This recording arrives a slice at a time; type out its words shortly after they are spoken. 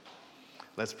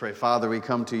Let's pray. Father, we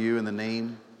come to you in the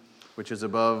name which is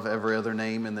above every other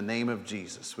name, in the name of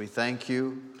Jesus. We thank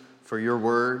you for your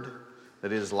word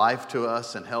that is life to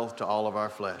us and health to all of our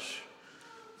flesh.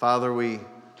 Father, we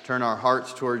turn our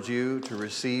hearts towards you to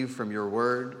receive from your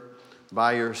word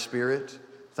by your Spirit.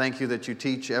 Thank you that you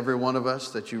teach every one of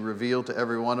us, that you reveal to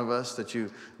every one of us, that you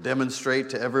demonstrate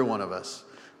to every one of us.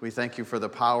 We thank you for the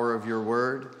power of your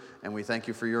word, and we thank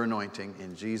you for your anointing.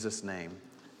 In Jesus' name,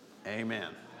 amen.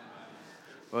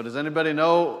 Well, does anybody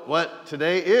know what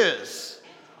today is?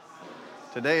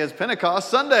 Today is Pentecost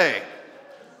Sunday.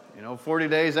 40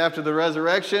 days after the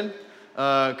resurrection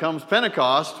comes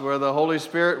Pentecost, where the Holy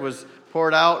Spirit was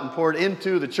poured out and poured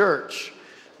into the church.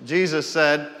 Jesus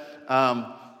said,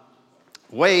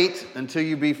 wait until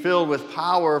you be filled with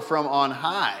power from on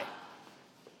high.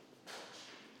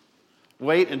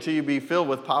 Wait until you be filled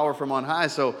with power from on high.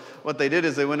 So what they did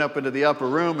is they went up into the upper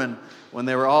room, and when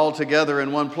they were all together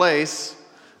in one place,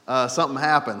 something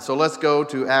happened. So let's go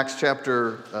to Acts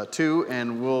chapter 2,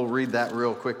 and we'll read that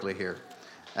real quickly here.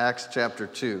 Acts chapter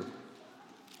 2.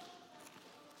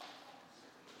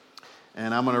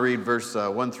 And I'm going to read verse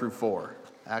 1 through 4.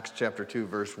 Acts chapter 2,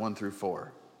 verse 1 through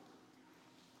 4.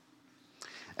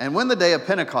 And when the day of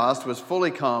Pentecost was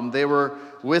fully come, they were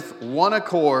with one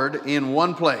accord in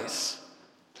one place.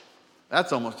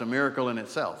 That's almost a miracle in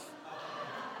itself.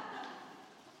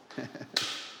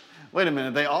 Wait a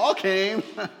minute, they all came.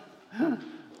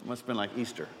 Must have been like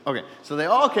Easter. Okay, so they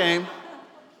all came.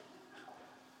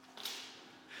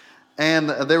 And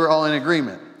they were all in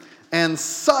agreement. And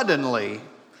suddenly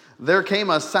there came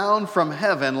a sound from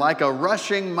heaven like a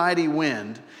rushing mighty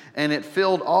wind, and it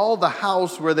filled all the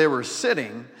house where they were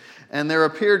sitting. And there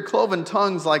appeared cloven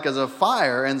tongues like as of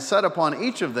fire, and set upon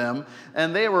each of them.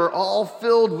 And they were all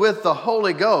filled with the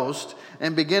Holy Ghost,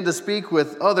 and began to speak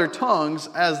with other tongues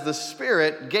as the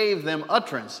Spirit gave them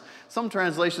utterance. Some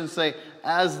translations say,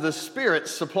 as the Spirit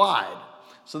supplied.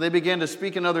 So they began to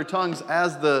speak in other tongues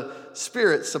as the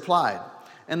Spirit supplied.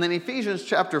 And then Ephesians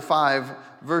chapter 5,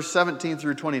 verse 17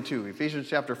 through 22. Ephesians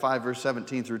chapter 5, verse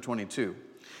 17 through 22.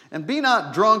 And be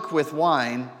not drunk with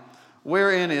wine,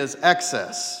 wherein is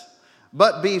excess,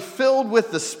 but be filled with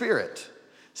the Spirit,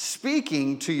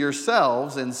 speaking to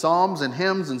yourselves in psalms and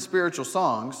hymns and spiritual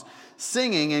songs,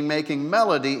 singing and making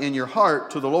melody in your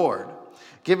heart to the Lord,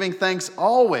 giving thanks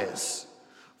always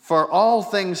for all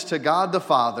things to God the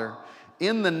Father,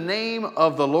 in the name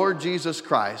of the Lord Jesus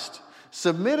Christ,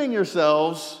 submitting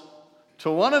yourselves to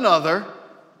one another.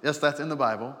 Yes, that's in the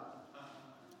Bible.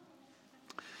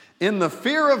 In the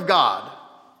fear of God.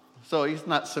 So he's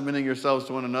not submitting yourselves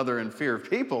to one another in fear of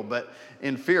people, but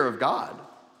in fear of God,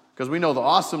 because we know the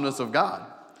awesomeness of God.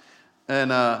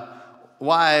 And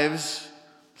wives,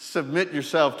 submit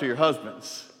yourself to your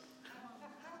husbands.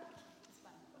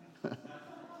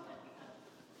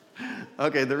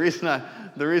 Okay, the reason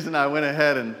I went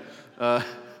ahead and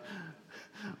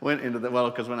went into that,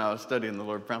 because when I was studying, the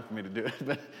Lord prompted me to do it.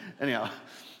 But anyhow,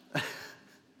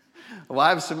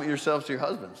 wives, submit yourselves to your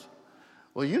husbands.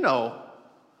 Well,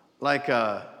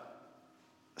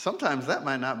 sometimes that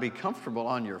might not be comfortable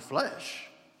on your flesh.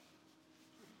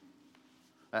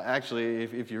 Actually,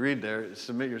 if you read there,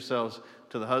 submit yourselves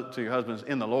to your husbands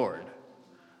in the Lord.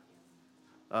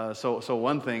 So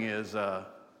one thing is,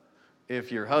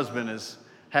 if your husband is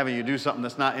having you do something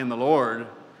that's not in the Lord,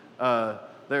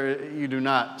 you do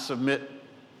not submit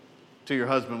to your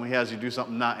husband when he has you do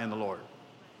something not in the Lord.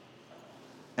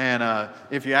 And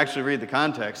if you actually read the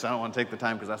context, I don't want to take the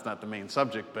time because that's not the main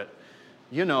subject, but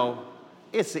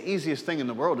it's the easiest thing in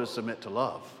the world to submit to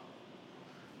love.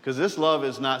 Because this love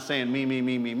is not saying me, me,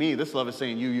 me, me, me. This love is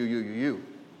saying you, you, you, you, you.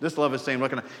 This love is saying,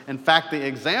 look, in fact, the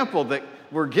example that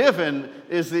we're given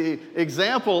is the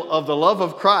example of the love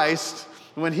of Christ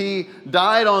when he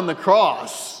died on the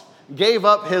cross, gave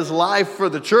up his life for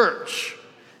the church.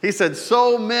 He said,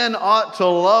 so men ought to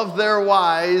love their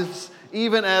wives,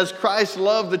 even as Christ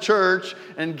loved the church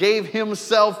and gave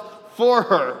himself for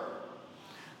her.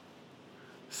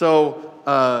 So,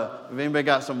 if anybody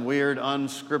got some weird,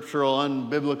 unscriptural,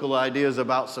 unbiblical ideas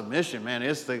about submission, man,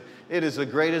 it is the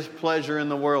greatest pleasure in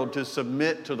the world to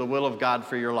submit to the will of God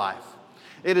for your life.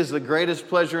 It is the greatest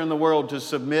pleasure in the world to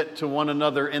submit to one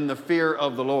another in the fear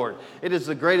of the Lord. It is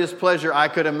the greatest pleasure I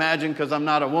could imagine, because I'm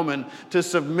not a woman, to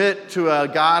submit to a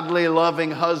godly,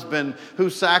 loving husband who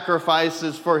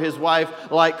sacrifices for his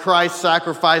wife like Christ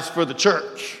sacrificed for the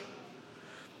church.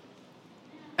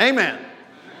 Amen.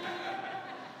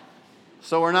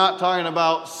 So we're not talking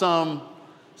about some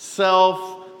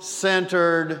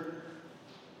self-centered,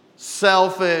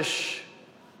 selfish,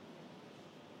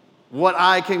 what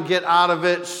I can get out of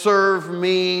it, serve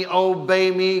me,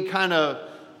 obey me kind of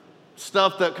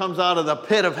stuff that comes out of the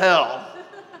pit of hell.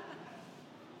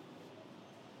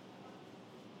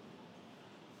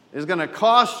 It's going to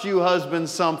cost you,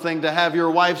 husbands, something to have your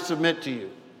wife submit to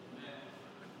you.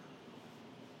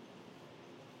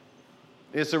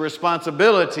 It's a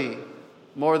responsibility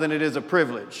more than it is a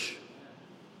privilege.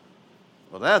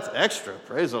 Well, that's extra,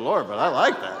 praise the Lord, but I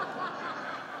like that.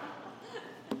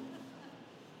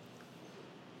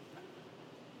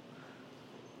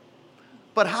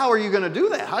 But how are you going to do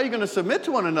that? How are you going to submit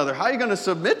to one another? How are you going to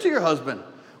submit to your husband?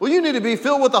 Well, you need to be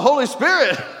filled with the Holy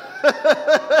Spirit.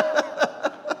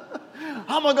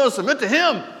 How am I going to submit to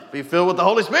him? Be filled with the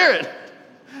Holy Spirit.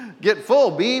 Get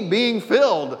full. Be being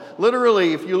filled.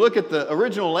 Literally, if you look at the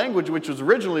original language, which was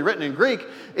originally written in Greek,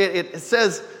 it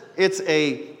says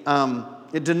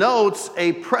it denotes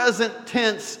a present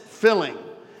tense filling.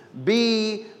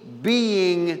 Be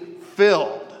being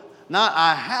filled. Not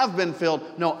I have been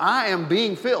filled. No, I am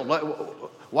being filled.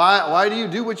 Why do you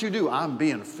do what you do? I'm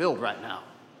being filled right now.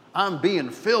 I'm being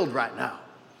filled right now.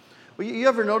 Well, you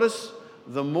ever notice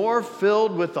the more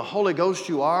filled with the Holy Ghost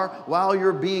you are while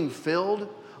you're being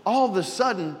filled, all of a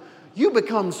sudden you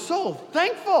become so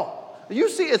thankful. You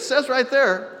see, it says right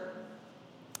there,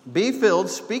 be filled,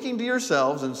 speaking to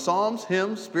yourselves in psalms,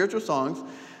 hymns, spiritual songs,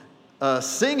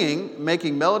 singing,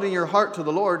 making melody in your heart to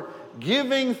the Lord,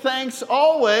 giving thanks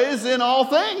always in all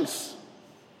things.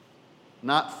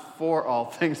 Not for all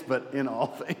things, but in all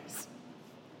things.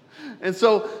 And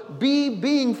so be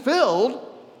being filled,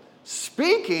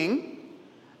 speaking,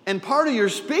 and part of your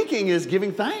speaking is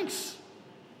giving thanks.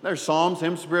 There's psalms,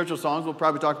 hymns, spiritual songs. We'll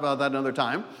probably talk about that another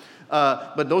time.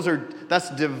 But that's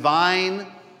divine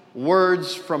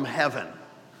words from heaven.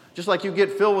 Just like you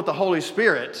get filled with the Holy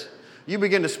Spirit, you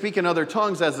begin to speak in other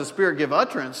tongues as the Spirit give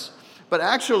utterance. But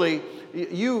actually,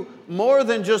 you more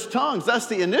than just tongues. That's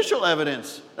the initial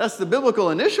evidence. That's the biblical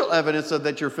initial evidence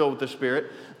that you're filled with the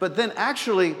Spirit. But then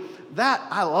actually,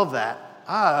 I love that.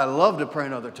 I love to pray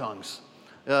in other tongues.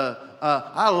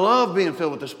 I love being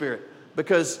filled with the Spirit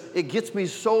because it gets me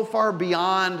so far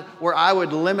beyond where I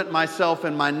would limit myself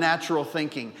in my natural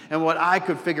thinking and what I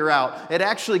could figure out. It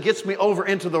actually gets me over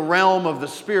into the realm of the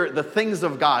Spirit, the things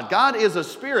of God. God is a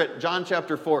spirit, John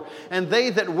chapter 4. And they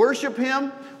that worship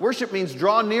him, worship means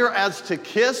draw near as to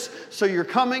kiss. So you're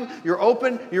coming, you're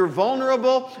open, you're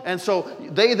vulnerable. And so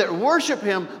they that worship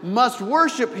him must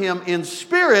worship him in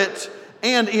spirit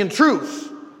and in truth.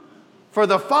 For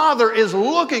the Father is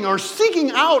looking or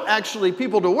seeking out, actually,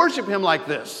 people to worship him like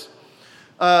this.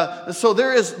 So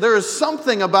there is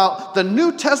something about the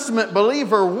New Testament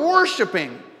believer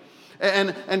worshiping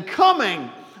and coming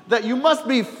that you must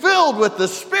be filled with the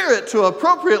Spirit to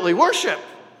appropriately worship.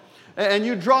 And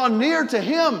you draw near to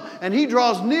him, and he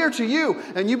draws near to you,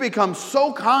 and you become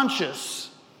so conscious,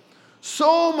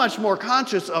 so much more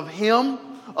conscious of him,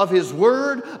 of his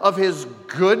word, of his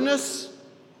goodness.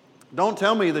 Don't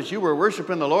tell me that you were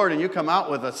worshiping the Lord and you come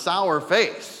out with a sour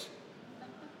face.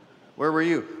 Where were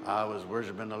you? I was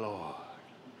worshiping the Lord.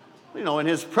 You know, in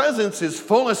his presence is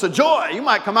fullness of joy. You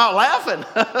might come out laughing.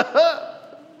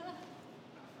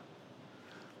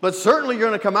 But certainly you're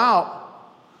going to come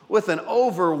out with an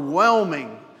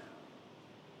overwhelming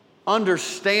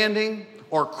understanding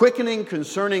or quickening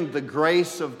concerning the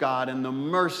grace of God and the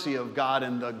mercy of God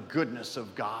and the goodness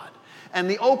of God and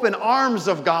the open arms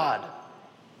of God.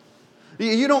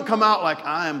 You don't come out like,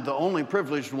 I am the only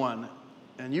privileged one,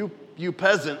 and you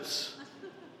peasants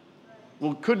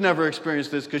could never experience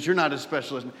this because you're not as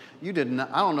special as me. You did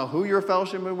not. I don't know who you're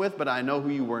fellowshipping with, but I know who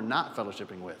you were not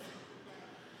fellowshipping with.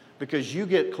 Because you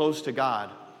get close to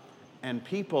God, and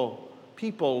people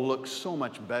look so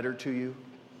much better to you.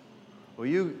 Well,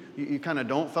 you kind of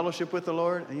don't fellowship with the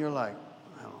Lord, and you're like,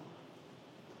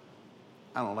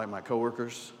 I don't like my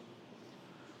coworkers.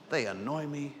 They annoy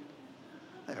me.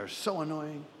 They are so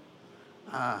annoying.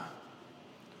 And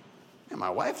my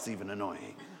wife's even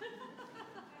annoying.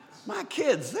 My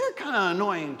kids, they're kind of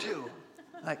annoying too.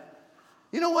 Like,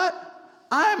 you know what?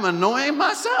 I'm annoying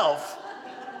myself.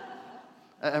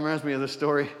 That reminds me of this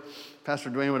story Pastor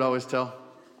Dwayne would always tell.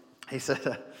 He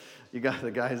said, the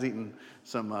guy's eating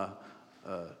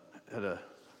had a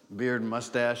beard and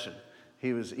mustache, and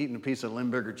he was eating a piece of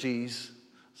Limburger cheese.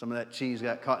 Some of that cheese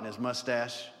got caught in his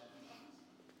mustache.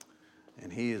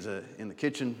 And he is in the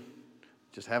kitchen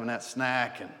just having that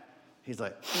snack, and he's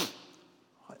like,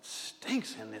 what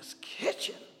stinks in this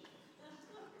kitchen?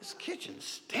 This kitchen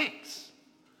stinks.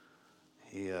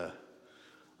 I'm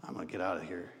going to get out of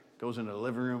here. Goes into the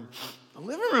living room. The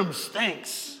living room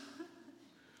stinks.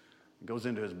 Goes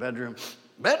into his bedroom.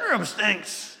 Bedroom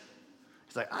stinks.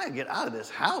 He's like, I get out of this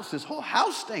house. This whole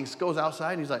house stinks. Goes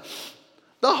outside, and he's like,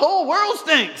 the whole world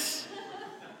stinks.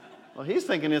 Well, he's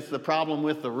thinking it's the problem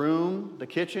with the room, the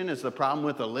kitchen. It's the problem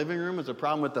with the living room. It's a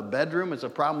problem with the bedroom. It's a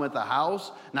problem with the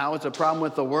house. Now it's a problem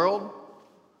with the world.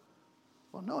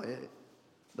 Well, no,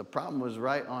 the problem was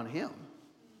right on him.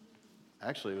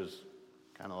 Actually, it was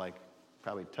kind of like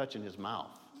probably touching his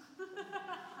mouth.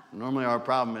 Normally our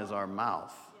problem is our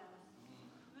mouth.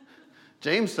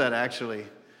 James said, actually,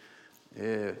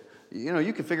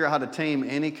 you can figure out how to tame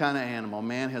any kind of animal.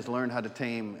 Man has learned how to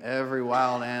tame every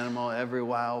wild animal, every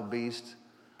wild beast.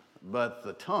 But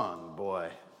the tongue, boy,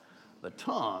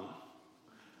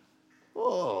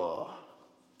 oh,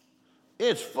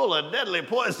 it's full of deadly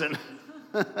poison.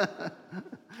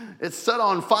 It's set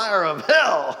on fire of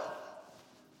hell.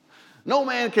 No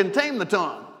man can tame the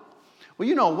tongue.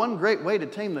 Well, one great way to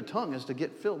tame the tongue is to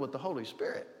get filled with the Holy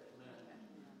Spirit.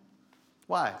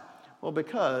 Why? Well,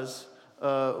 because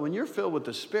when you're filled with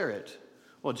the Spirit,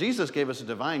 Jesus gave us a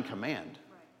divine command.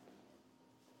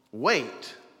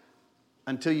 Wait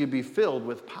until you be filled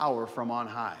with power from on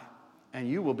high. And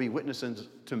you will be witnesses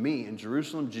to me in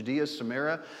Jerusalem, Judea,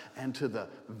 Samaria, and to the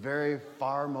very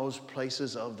farmost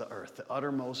places of the earth, the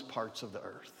uttermost parts of the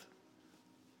earth.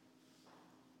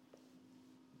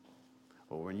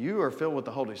 Well, when you are filled with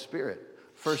the Holy Spirit,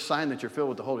 first sign that you're filled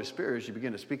with the Holy Spirit is you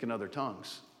begin to speak in other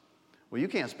tongues. Well, you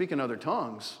can't speak in other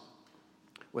tongues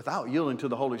without yielding to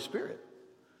the Holy Spirit.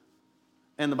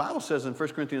 And the Bible says in 1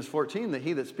 Corinthians 14 that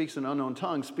he that speaks in unknown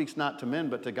tongues speaks not to men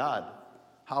but to God.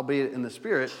 Howbeit in the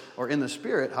Spirit,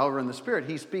 however in the Spirit,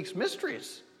 he speaks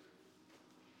mysteries.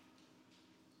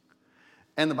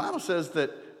 And the Bible says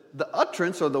that the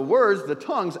utterance or the words, the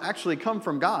tongues, actually come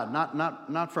from God,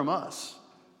 not from us.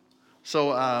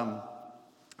 So I'm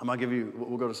going to give you,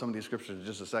 we'll go to some of these scriptures in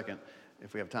just a second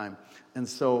if we have time. And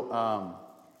so,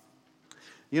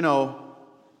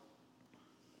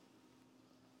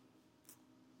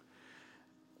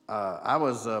 I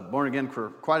was born again for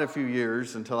quite a few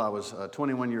years until I was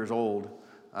 21 years old.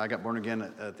 I got born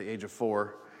again at the age of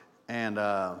 4, and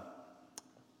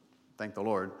thank the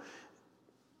Lord.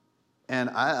 And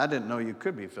I didn't know you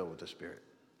could be filled with the Spirit.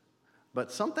 But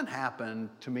something happened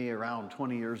to me around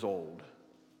 20 years old.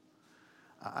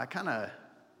 I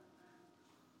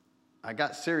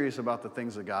got serious about the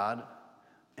things of God,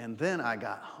 and then I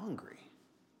got hungry.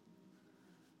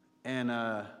 And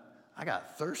I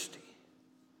got thirsty.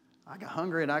 I got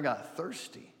hungry and I got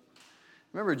thirsty.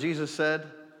 Remember Jesus said,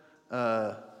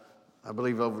 I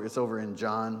believe it's over in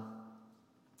John.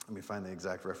 Let me find the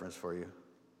exact reference for you.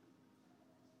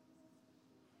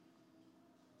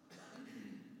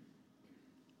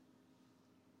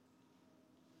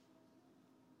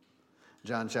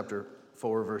 John chapter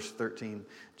 4, verse 13.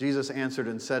 Jesus answered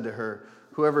and said to her,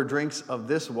 whoever drinks of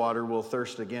this water will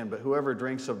thirst again, but whoever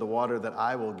drinks of the water that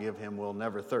I will give him will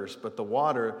never thirst. But the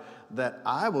water that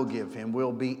I will give him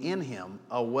will be in him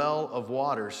a well of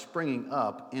water springing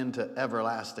up into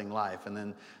everlasting life. And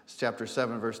then it's chapter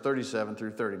 7, verse 37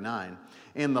 through 39.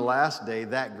 In the last day,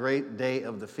 that great day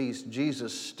of the feast,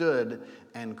 Jesus stood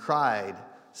and cried,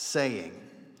 saying,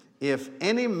 if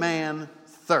any man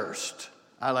thirst,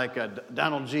 I like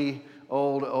Donald G.,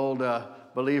 old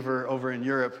believer over in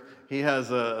Europe. He has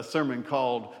a sermon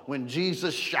called When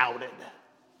Jesus Shouted.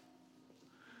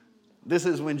 This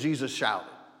is when Jesus shouted.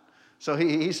 So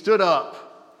he stood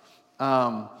up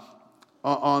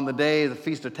on the day, the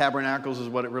Feast of Tabernacles is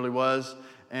what it really was.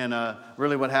 And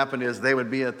really what happened is they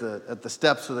would be at the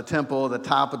steps of the temple, the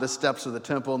top of the steps of the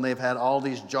temple, and they've had all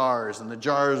these jars, and the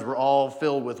jars were all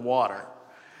filled with water.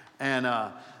 And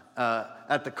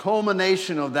at the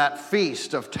culmination of that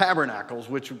Feast of Tabernacles,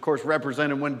 which of course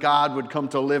represented when God would come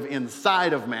to live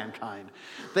inside of mankind,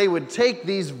 they would take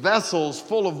these vessels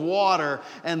full of water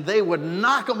and they would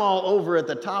knock them all over at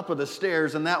the top of the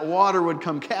stairs, and that water would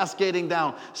come cascading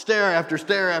down, stair after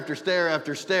stair after stair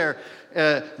after stair,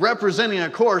 representing,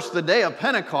 of course, the day of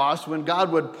Pentecost when God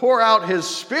would pour out his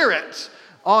Spirit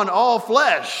on all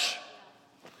flesh.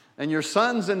 And your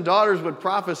sons and daughters would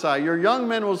prophesy. Your young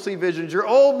men will see visions. Your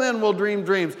old men will dream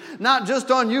dreams. Not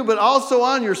just on you, but also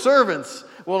on your servants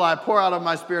will I pour out of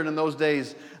my Spirit in those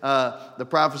days, the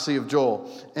prophecy of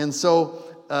Joel. And so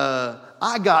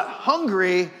I got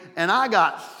hungry and I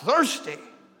got thirsty.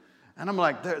 And I'm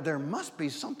like, there must be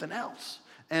something else.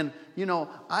 And,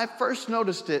 I first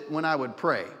noticed it when I would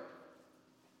pray.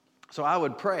 So I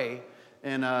would pray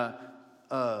and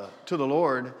to the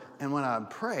Lord. And when I would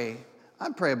pray,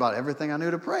 I'd pray about everything I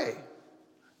knew to pray.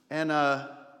 And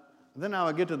then I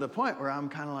would get to the point where I'm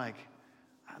kind of like,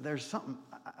 there's something,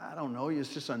 I don't know,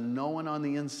 it's just a knowing on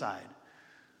the inside.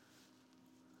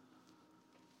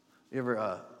 You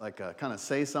ever kind of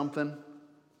say something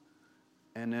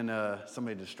and then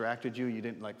somebody distracted you? You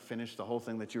didn't finish the whole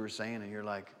thing that you were saying, and you're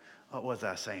like, what was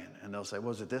I saying? And they'll say,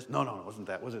 was it this? No, it wasn't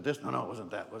that. Was it this? No, it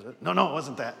wasn't that. Was it? No, it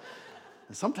wasn't that.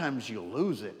 And sometimes you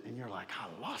lose it, and you're like,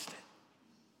 I lost it.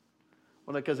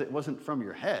 Well, because it wasn't from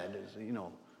your head,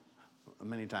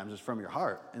 many times it's from your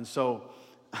heart. And so,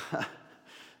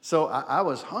 I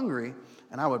was hungry,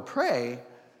 and I would pray,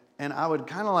 and I would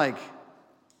kind of like,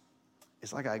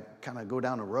 it's like I kind of go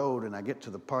down a road, and I get to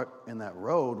the part in that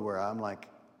road where I'm like,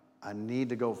 I need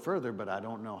to go further, but I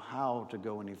don't know how to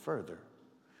go any further.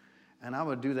 And I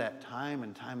would do that time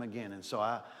and time again. And so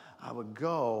I would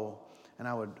go, and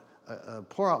I would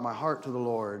pour out my heart to the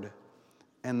Lord,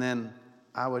 and then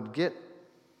I would get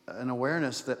an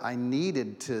awareness that I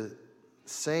needed to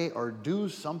say or do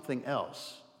something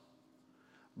else.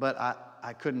 But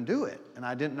I couldn't do it, and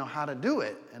I didn't know how to do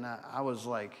it. And I was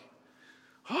like,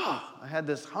 I had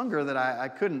this hunger that I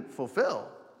couldn't fulfill,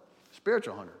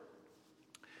 spiritual hunger.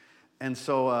 And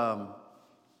so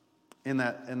in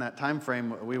that time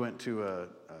frame, we went to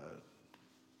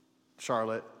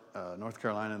Charlotte, North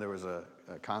Carolina. There was a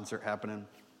concert happening.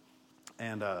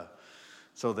 And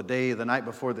so the night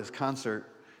before this concert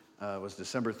was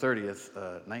December 30th,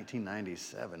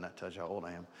 1997. That tells you how old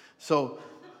I am. So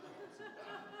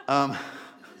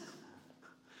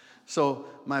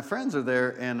my friends are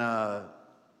there, and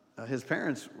his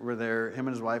parents were there, him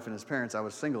and his wife and his parents. I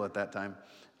was single at that time.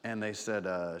 And they said,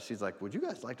 she's like, would you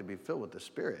guys like to be filled with the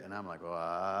Spirit? And I'm like, well,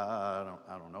 I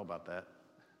don't know about that.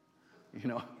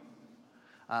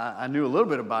 I knew a little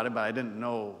bit about it, but I didn't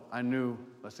know.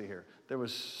 Let's see here. There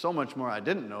was so much more I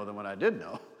didn't know than what I did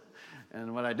know.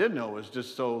 And what I did know was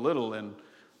just so little and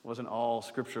wasn't all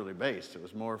scripturally based. It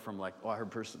was more from like, I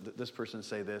heard this person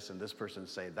say this and this person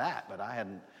say that. But I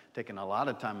hadn't taken a lot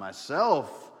of time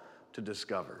myself to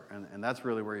discover. And that's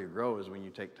really where you grow, is when you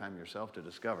take time yourself to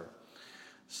discover.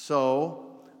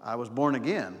 So I was born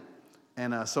again.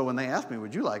 And so when they asked me,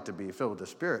 would you like to be filled with the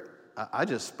Spirit? I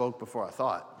just spoke before I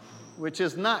thought, which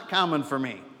is not common for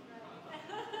me.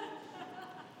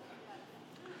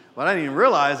 But I didn't even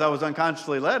realize I was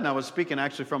unconsciously led, and I was speaking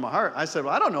actually from my heart. I said,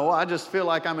 well, I don't know. I just feel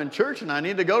like I'm in church and I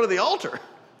need to go to the altar.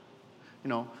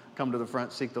 Come to the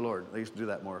front, seek the Lord. They used to do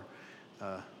that more.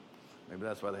 Maybe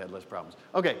that's why they had less problems.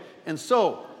 Okay, and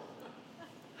so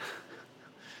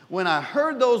when I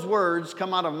heard those words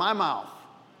come out of my mouth,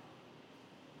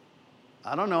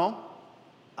 I don't know.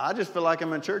 I just feel like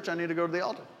I'm in church. I need to go to the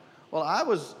altar. Well, I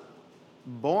was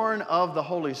born of the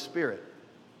Holy Spirit.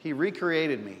 He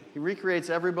recreated me. He recreates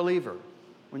every believer.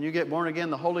 When you get born again,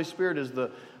 the Holy Spirit is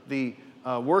the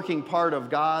working part of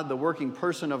God, the working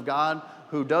person of God,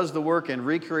 who does the work and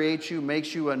recreates you,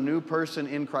 makes you a new person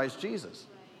in Christ Jesus.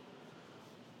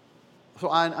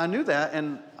 So I knew that,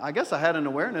 and I guess I had an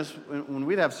awareness when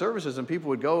we'd have services and people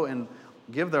would go and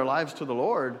give their lives to the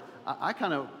Lord. I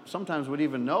kind of sometimes would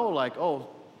even know, like, oh,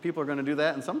 people are going to do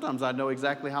that, and sometimes I'd know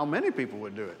exactly how many people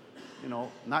would do it.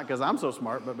 Not because I'm so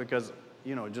smart, but because,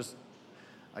 just,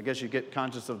 I guess you get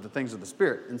conscious of the things of the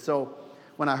Spirit. And so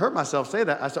when I heard myself say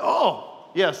that, I said, oh,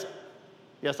 yes,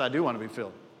 I do want to be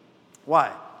filled.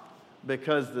 Why?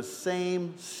 Because the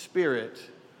same Spirit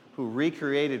who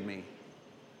recreated me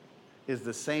is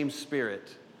the same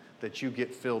Spirit that you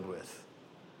get filled with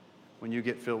when you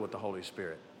get filled with the Holy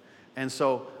Spirit. And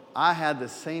so I had the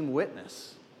same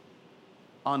witness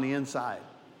on the inside.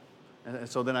 And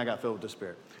so then I got filled with the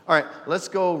Spirit. All right, let's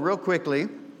go real quickly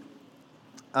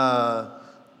to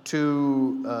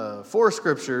 4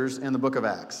 scriptures in the book of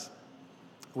Acts.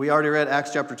 We already read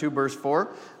Acts chapter 2, verse 4,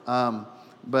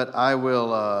 but I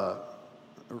will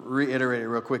reiterate it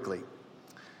real quickly.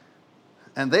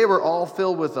 And they were all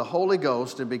filled with the Holy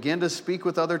Ghost and began to speak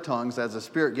with other tongues as the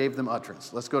Spirit gave them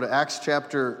utterance. Let's go to Acts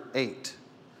chapter 8,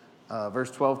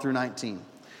 verse 12 through 19.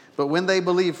 But when they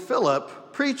believed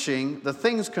Philip preaching the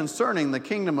things concerning the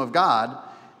kingdom of God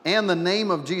and the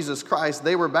name of Jesus Christ,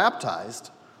 they were baptized,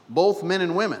 both men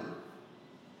and women.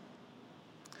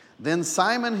 Then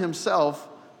Simon himself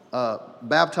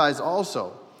baptized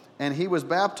also, and he was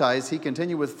baptized. He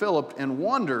continued with Philip and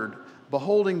wondered,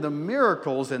 beholding the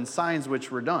miracles and signs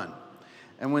which were done.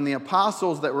 And when the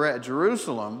apostles that were at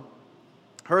Jerusalem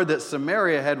heard that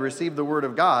Samaria had received the word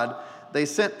of God, they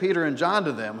sent Peter and John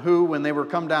to them, who, when they were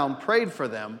come down, prayed for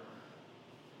them.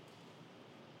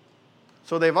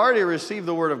 So they've already received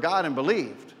the word of God and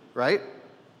believed, right?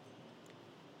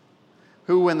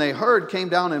 Who, when they heard, came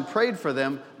down and prayed for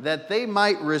them that they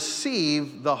might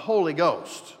receive the Holy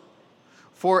Ghost.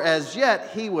 For as yet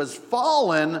he was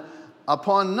fallen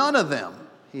upon none of them.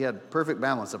 He had perfect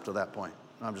balance up to that point.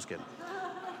 No, I'm just kidding.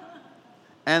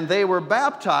 And they were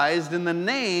baptized in the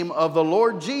name of the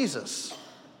Lord Jesus.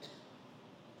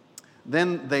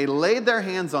 Then they laid their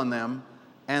hands on them,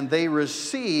 and they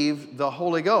received the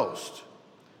Holy Ghost.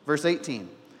 Verse 18,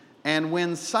 and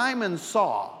when Simon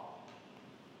saw,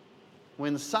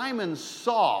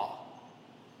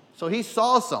 so he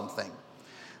saw something,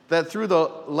 that through the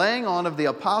laying on of the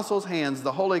apostles' hands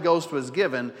the Holy Ghost was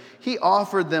given, he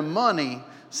offered them money,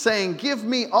 saying, give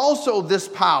me also this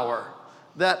power,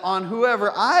 that on whoever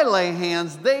I lay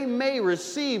hands, they may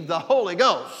receive the Holy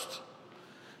Ghost.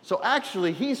 So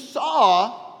actually, he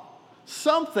saw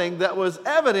something that was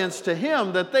evidence to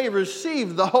him that they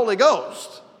received the Holy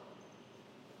Ghost.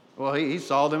 Well, he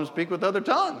saw them speak with other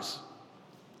tongues.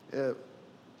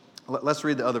 Let's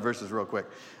read the other verses real quick.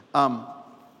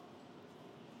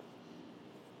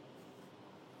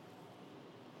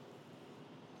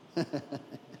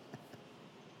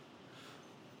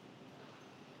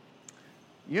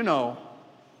 You know,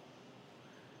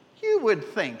 you would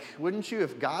think, wouldn't you,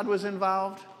 if God was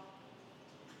involved?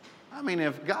 I mean,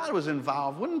 if God was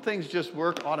involved, wouldn't things just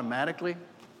work automatically?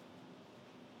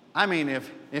 I mean,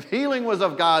 if healing was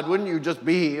of God, wouldn't you just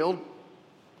be healed?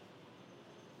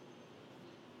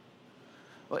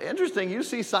 Well, interesting, you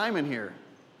see Simon here.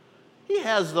 He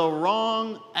has the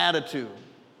wrong attitude.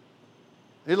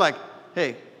 He's like,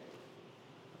 hey,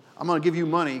 I'm going to give you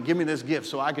money. Give me this gift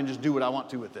so I can just do what I want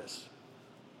to with this.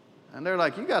 And they're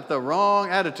like, you got the wrong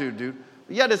attitude, dude.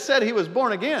 Yet it said he was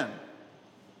born again.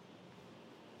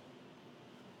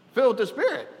 Filled with the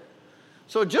Spirit.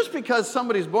 So just because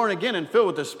somebody's born again and filled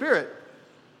with the Spirit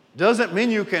doesn't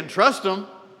mean you can trust them.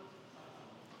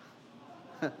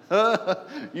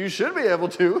 You should be able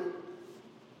to.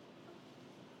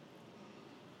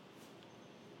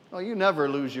 Well, you never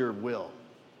lose your will.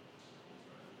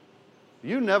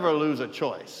 You never lose a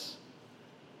choice.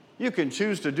 You can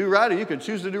choose to do right or you can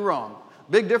choose to do wrong.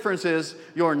 Big difference is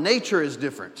your nature is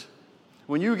different.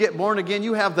 When you get born again,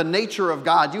 you have the nature of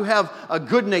God. You have a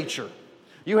good nature.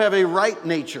 You have a right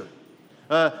nature.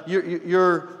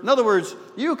 In other words,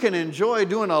 you can enjoy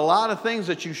doing a lot of things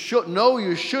that you should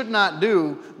not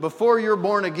do before you're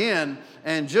born again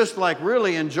and just like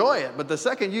really enjoy it. But the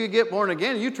second you get born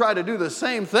again, you try to do the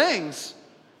same things,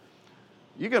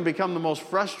 you're going to become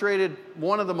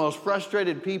one of the most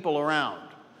frustrated people around.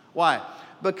 Why?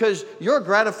 Because you're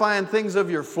gratifying things of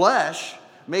your flesh,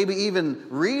 maybe even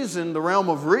reason, the realm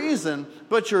of reason,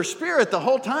 but your spirit the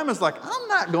whole time is like, I'm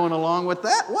not going along with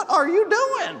that. What are you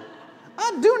doing?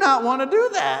 I do not want to do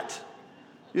that.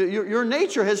 Your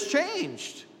nature has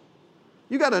changed.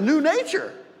 You got a new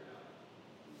nature.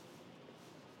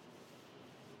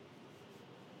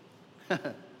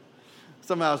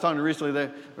 Somebody I was talking to recently, they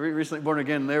were recently born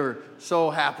again, and they were so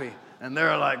happy. And they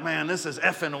were like, man, this is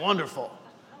effing wonderful.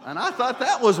 And I thought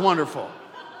that was wonderful.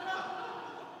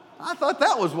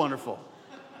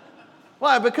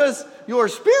 Why? Because your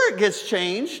spirit gets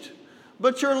changed,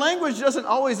 but your language doesn't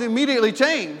always immediately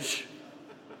change.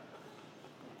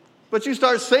 But you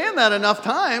start saying that enough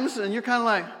times, and you're kind of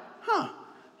like,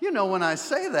 when I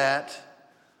say that,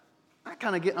 I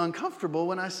kind of get uncomfortable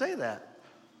when I say that.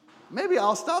 Maybe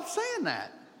I'll stop saying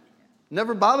that.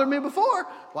 Never bothered me before.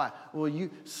 Why? Well,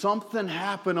 something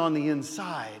happened on the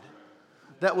inside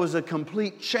that was a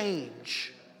complete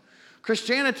change.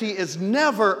 Christianity is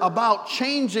never about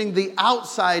changing the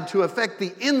outside to affect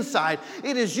the inside.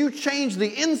 It is you change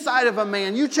the inside of a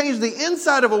man, you change the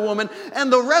inside of a woman,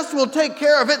 and the rest will take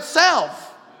care of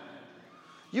itself.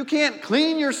 You can't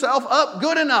clean yourself up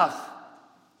good enough.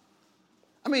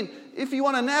 I mean, if you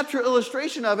want a natural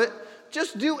illustration of it,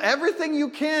 just do everything you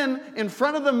can in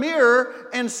front of the mirror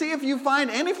and see if you find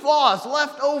any flaws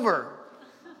left over.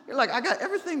 You're like, I got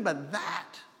everything but that.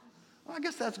 Well, I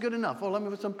guess that's good enough. Oh, let me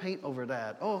put some paint over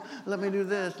that. Oh, let me do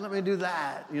this. Let me do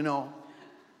that,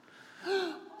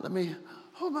 Let me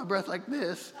hold my breath like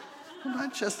this. Hold my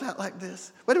chest out like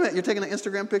this. Wait a minute, you're taking an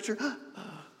Instagram picture?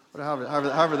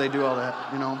 However they do all that,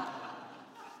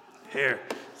 Here,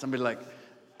 somebody like,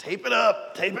 tape it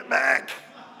up, tape it back.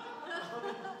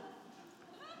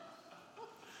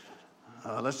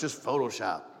 Let's just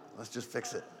Photoshop. Let's just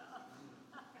fix it.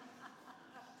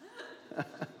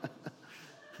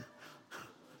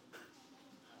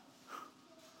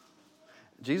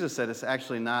 Jesus said it's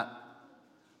actually not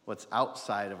what's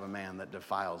outside of a man that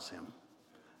defiles him.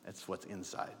 It's what's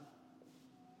inside.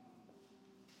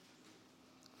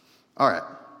 All right.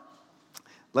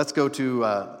 Let's go to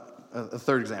a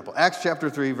third example. Acts chapter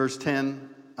 3, verse 10.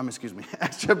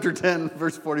 Acts chapter 10,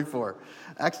 verse 44.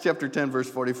 Acts chapter 10, verse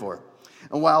 44.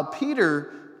 And while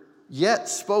Peter yet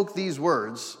spoke these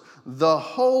words, the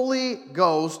Holy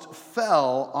Ghost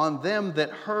fell on them that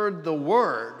heard the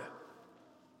word.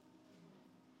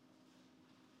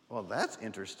 Well, that's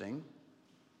interesting.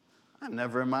 I've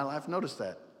never in my life noticed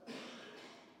that.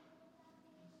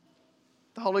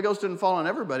 The Holy Ghost didn't fall on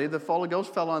everybody. The Holy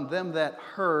Ghost fell on them that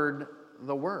heard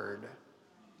the word.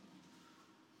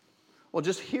 Well,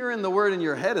 just hearing the word in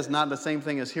your head is not the same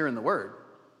thing as hearing the word.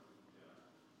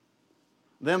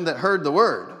 Them that heard the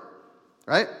word,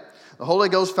 right? The Holy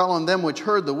Ghost fell on them which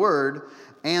heard the word,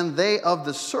 and they of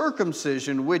the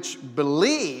circumcision which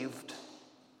believed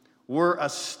were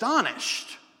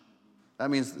astonished.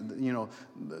 That means,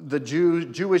 the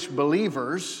Jewish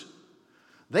believers,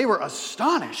 they were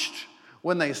astonished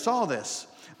when they saw this,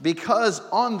 because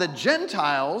on the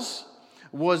Gentiles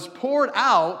was poured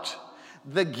out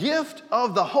the gift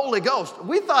of the Holy Ghost.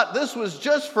 We thought this was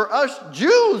just for us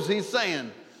Jews, he's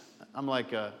saying. I'm like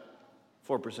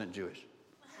 4% Jewish.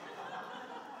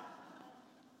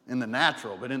 In the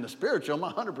natural, but in the spiritual,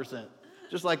 I'm 100%.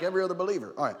 Just like every other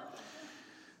believer. All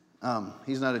right.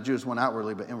 He's not a Jewish one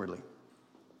outwardly, but inwardly.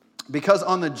 Because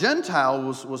on the Gentile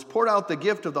was poured out the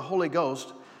gift of the Holy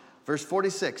Ghost. Verse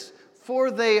 46.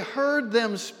 For they heard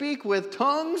them speak with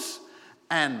tongues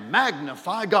and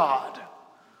magnify God.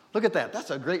 Look at that.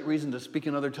 That's a great reason to speak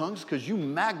in other tongues, because you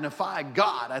magnify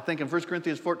God. I think in 1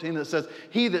 Corinthians 14 that says,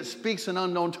 he that speaks in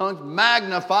unknown tongues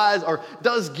magnifies or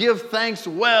does give thanks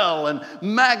well and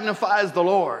magnifies the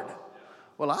Lord.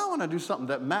 Well, I want to do something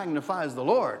that magnifies the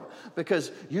Lord,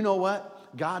 because you know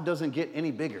what? God doesn't get any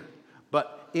bigger.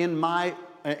 But in my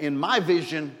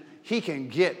vision, he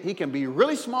can be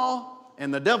really small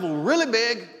and the devil really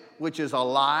big, which is a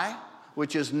lie,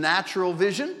 which is natural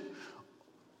vision.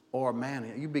 Or,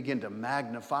 man, you begin to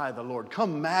magnify the Lord.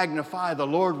 Come magnify the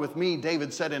Lord with me,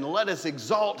 David said, and let us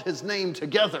exalt his name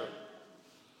together.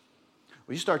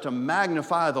 When you start to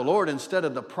magnify the Lord instead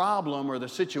of the problem or the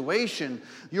situation,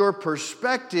 your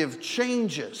perspective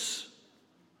changes.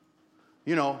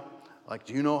 Like,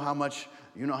 do you know how much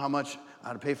I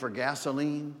had to pay for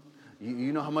gasoline?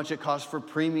 You know how much it costs for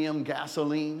premium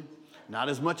gasoline? Not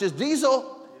as much as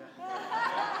diesel.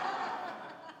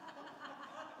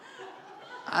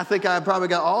 I think I probably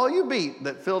got all you beat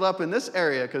that filled up in this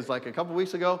area, because like a couple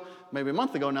weeks ago, maybe a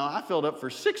month ago now, I filled up for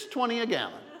 $6.20 a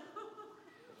gallon.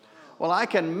 Well, I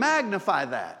can magnify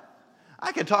that.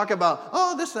 I can talk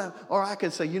about, this, that, or I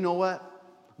can say, you know what?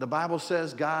 The Bible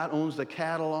says God owns the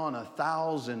cattle on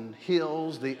 1,000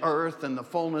 hills, the earth and the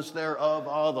fullness thereof,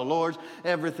 all the Lord's.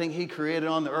 Everything he created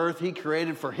on the earth, he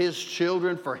created for his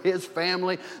children, for his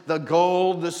family, the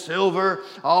gold, the silver,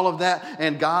 all of that.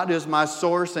 And God is my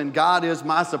source and God is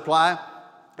my supply.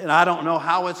 And I don't know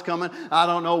how it's coming. I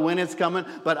don't know when it's coming.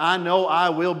 But I know I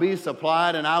will be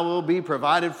supplied and I will be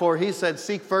provided for. He said,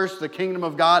 seek first the kingdom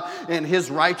of God and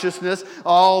his righteousness.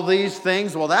 All these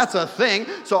things. Well, that's a thing.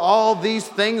 So all these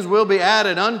things will be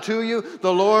added unto you.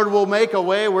 The Lord will make a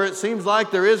way where it seems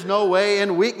like there is no way.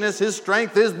 In weakness, his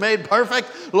strength is made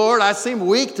perfect. Lord, I seem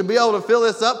weak to be able to fill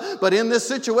this up. But in this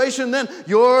situation, then,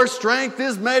 your strength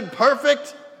is made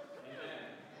perfect.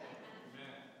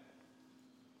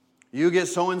 You get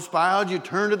so inspired, you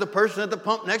turn to the person at the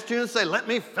pump next to you and say, let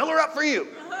me fill her up for you.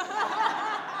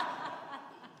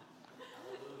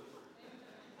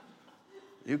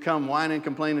 You come whining,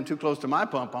 complaining too close to my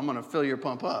pump, I'm going to fill your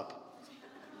pump up.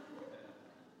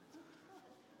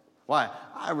 Why?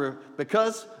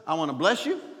 Because I want to bless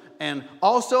you, and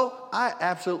also I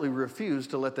absolutely refuse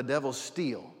to let the devil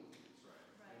steal.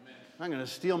 Not going to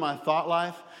steal my thought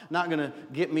life, not going to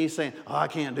get me saying, I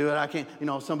can't do it, I can't.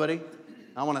 Somebody...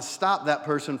 I want to stop that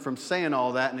person from saying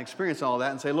all that and experiencing all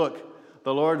that and say, look,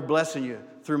 the Lord's blessing you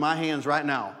through my hands right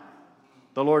now.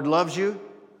 The Lord loves you.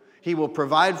 He will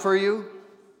provide for you.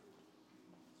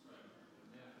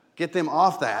 Get them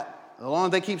off that. As long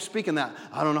as they keep speaking that,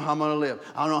 I don't know how I'm going to live.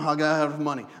 I don't know how I'm going to have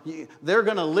money. They're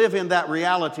going to live in that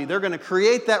reality. They're going to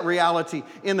create that reality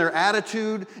in their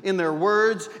attitude, in their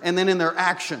words, and then in their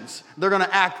actions. They're going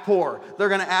to act poor. They're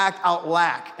going to act out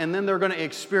lack, and then they're going to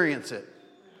experience it.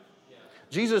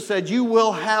 Jesus said, you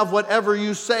will have whatever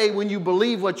you say when you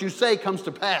believe what you say comes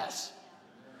to pass.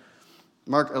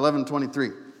 Mark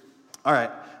 11:23. All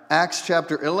right, Acts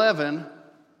chapter 11.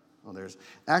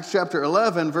 Acts chapter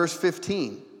 11, verse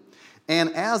 15.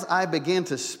 And as I began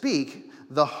to speak,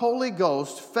 the Holy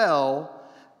Ghost fell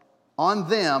on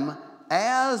them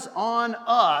as on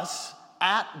us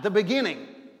at the beginning.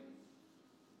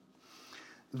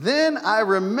 Then I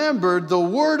remembered the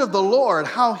word of the Lord,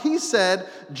 how he said,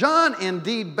 John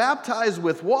indeed baptized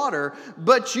with water,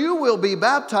 but you will be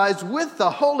baptized with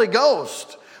the Holy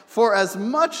Ghost. For as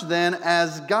much then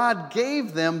as God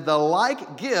gave them the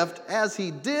like gift as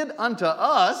he did unto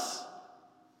us,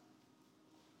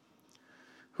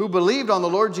 who believed on the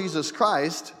Lord Jesus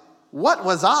Christ, what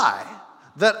was I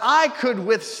that I could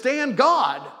withstand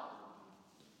God?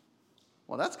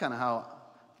 Well, that's kind of how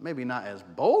maybe not as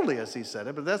boldly as he said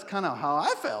it, but that's kind of how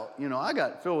I felt. I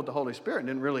got filled with the Holy Spirit and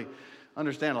didn't really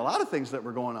understand a lot of things that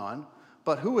were going on.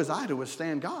 But who was I to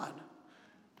withstand God?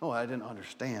 I didn't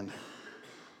understand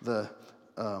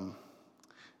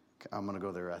I'm going to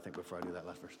go there, I think, before I do that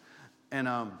last verse.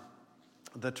 And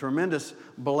the tremendous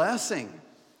blessing.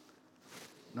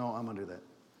 No, I'm going to do that.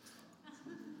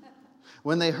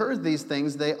 When they heard these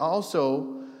things, they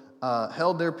also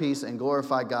held their peace and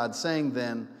glorified God, saying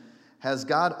then, has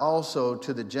God also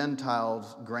to the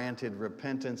Gentiles granted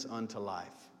repentance unto life?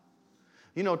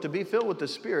 To be filled with the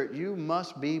Spirit, you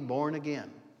must be born again.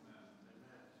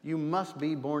 You must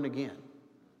be born again.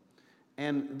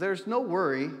 And there's no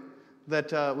worry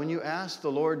that when you ask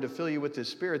the Lord to fill you with His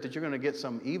Spirit, that you're going to get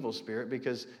some evil spirit,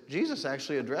 because Jesus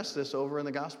actually addressed this over in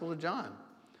the Gospel of John.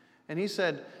 And He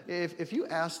said, if you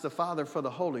ask the Father for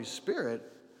the Holy Spirit,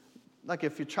 like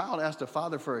if your child asked the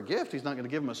Father for a gift, He's not going to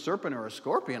give him a serpent or a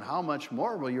scorpion. How much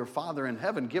more will your Father in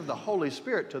heaven give the Holy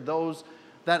Spirit to those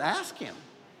that ask Him?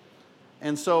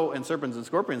 And serpents and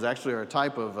scorpions actually are a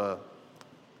type of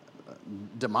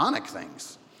demonic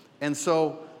things. And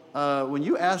so when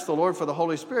you ask the Lord for the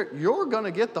Holy Spirit, you're going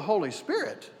to get the Holy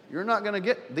Spirit. You're not going to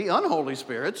get the unholy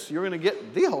spirits. You're going to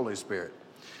get the Holy Spirit.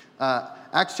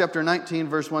 Acts chapter 19,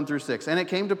 verse 1 through 6. And it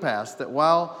came to pass that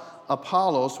while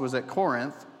Apollos was at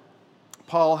Corinth,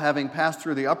 Paul, having passed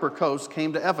through the upper coast,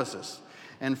 came to Ephesus.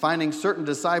 And finding certain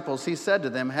disciples, he said to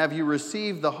them, have you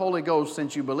received the Holy Ghost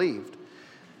since you believed?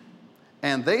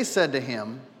 And they said to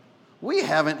him, we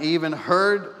haven't even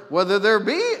heard whether there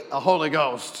be a Holy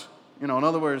Ghost. In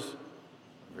other words,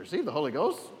 received the Holy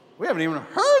Ghost? We haven't even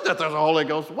heard that there's a Holy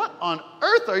Ghost. What on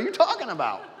earth are you talking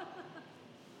about?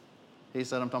 He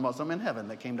said, I'm talking about something in heaven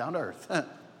that came down to earth.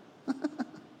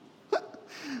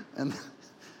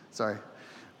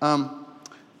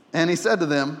 And he said to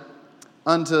them,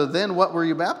 unto then what were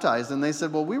you baptized? And they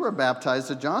said, well, we were baptized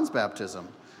to John's baptism.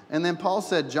 And then Paul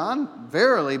said, John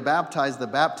verily baptized the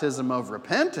baptism of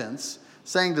repentance,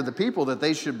 saying to the people that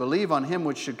they should believe on him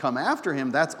which should come after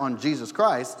him, that's on Jesus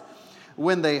Christ.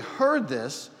 When they heard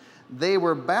this, they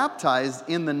were baptized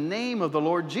in the name of the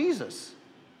Lord Jesus,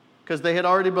 because they had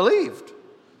already believed.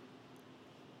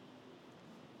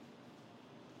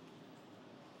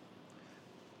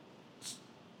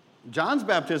 John's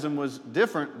baptism was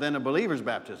different than a believer's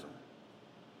baptism.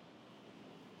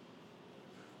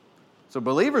 So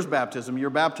believer's baptism, you're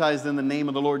baptized in the name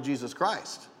of the Lord Jesus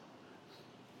Christ.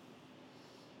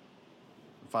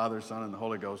 The Father, Son, and the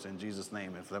Holy Ghost in Jesus'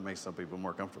 name, if that makes some people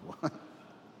more comfortable.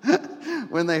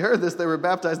 When they heard this, they were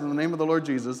baptized in the name of the Lord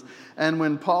Jesus. And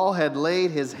when Paul had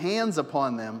laid his hands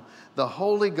upon them, the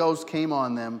Holy Ghost came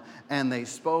on them, and they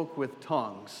spoke with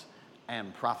tongues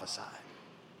and prophesied.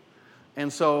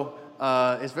 And so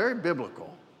it's very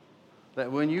biblical that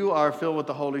when you are filled with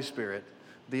the Holy Spirit,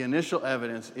 the initial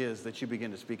evidence is that you begin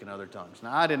to speak in other tongues.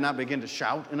 Now, I did not begin to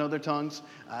shout in other tongues.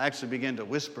 I actually began to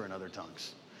whisper in other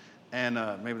tongues. And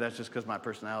maybe that's just because of my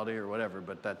personality or whatever,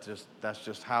 but that's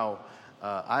just how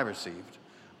I received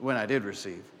when I did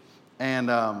receive. And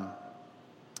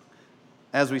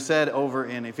as we said over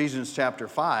in Ephesians chapter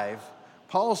 5,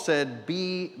 Paul said,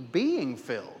 being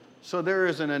filled. So there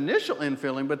is an initial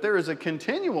infilling, but there is a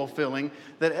continual filling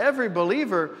that every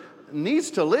believer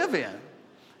needs to live in.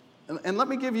 And let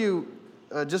me give you,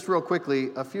 just real quickly,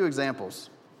 a few examples.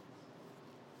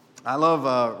 I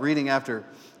love reading after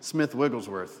Smith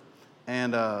Wigglesworth.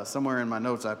 And somewhere in my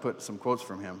notes, I put some quotes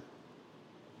from him.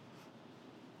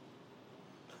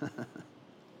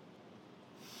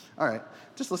 All right,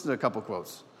 just listen to a couple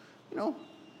quotes. You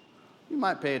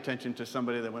might pay attention to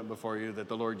somebody that went before you that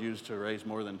the Lord used to raise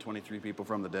more than 23 people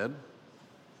from the dead.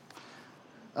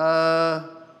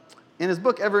 In his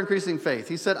book, Ever Increasing Faith,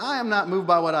 he said, I am not moved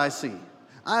by what I see.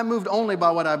 I am moved only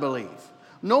by what I believe.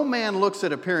 No man looks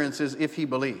at appearances if he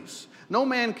believes. No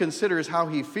man considers how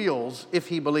he feels if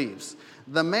he believes.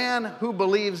 The man who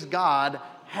believes God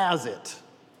has it.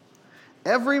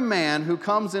 Every man who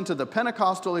comes into the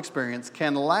Pentecostal experience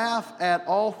can laugh at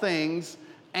all things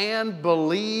and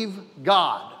believe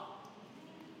God.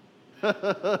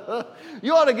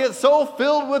 You ought to get so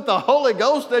filled with the Holy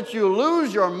Ghost that you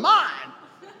lose your mind.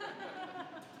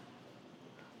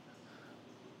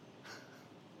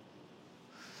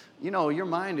 Your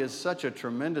mind is such a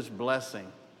tremendous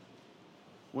blessing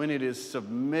when it is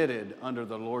submitted under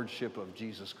the lordship of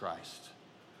Jesus Christ.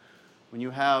 When you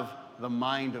have the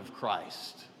mind of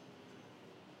Christ,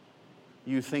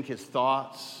 you think his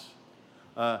thoughts.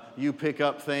 You pick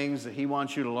up things that he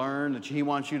wants you to learn, that he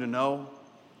wants you to know.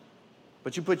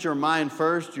 But you put your mind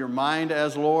first, your mind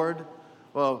as Lord.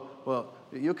 Well,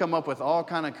 you'll come up with all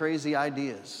kind of crazy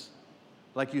ideas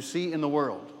like you see in the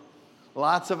world.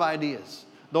 Lots of ideas.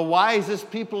 The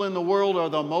wisest people in the world are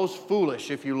the most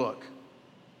foolish if you look.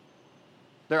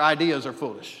 Their ideas are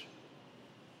foolish.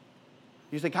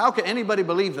 You think, how can anybody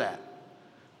believe that?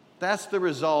 That's the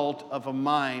result of a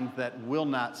mind that will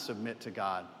not submit to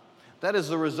God. That is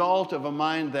the result of a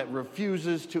mind that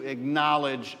refuses to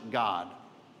acknowledge God.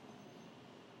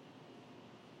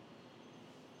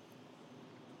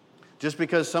 Just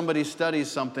because somebody studies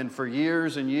something for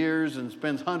years and years and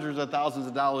spends hundreds of thousands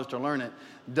of dollars to learn it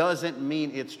doesn't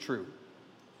mean it's true.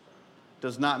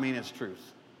 Does not mean it's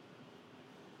truth.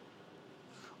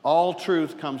 All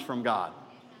truth comes from God.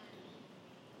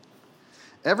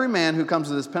 Every man who comes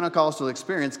to this Pentecostal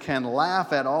experience can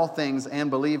laugh at all things and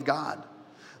believe God.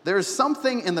 There is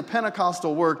something in the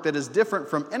Pentecostal work that is different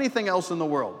from anything else in the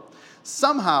world.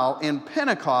 Somehow, in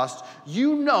Pentecost,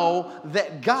 you know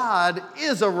that God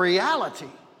is a reality.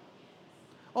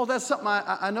 Oh, that's something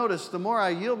I noticed. The more I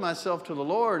yield myself to the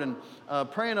Lord and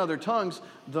pray in other tongues,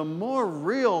 the more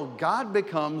real God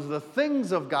becomes, the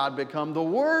things of God become, the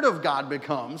Word of God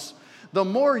becomes, the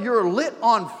more you're lit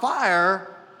on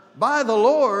fire by the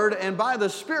Lord and by the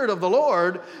Spirit of the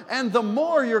Lord, and the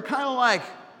more you're kind of like,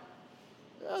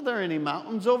 are there any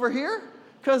mountains over here?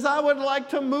 Because I would like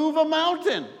to move a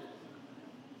mountain.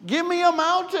 Give me a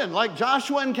mountain like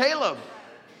Joshua and Caleb.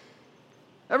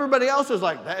 Everybody else is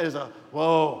like, that's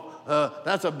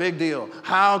a big deal.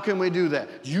 How can we do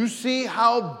that? Do you see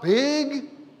how big?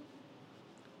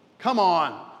 Come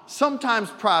on. Sometimes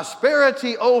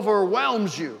prosperity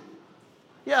overwhelms you.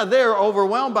 Yeah, they're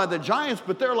overwhelmed by the giants,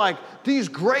 but they're like, these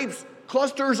grape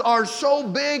clusters are so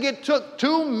big it took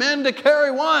 2 men to carry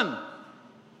one.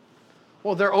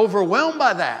 Well, they're overwhelmed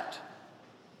by that.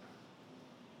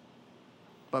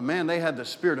 But man, they had the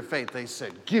spirit of faith. They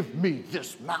said, give me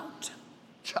this mountain,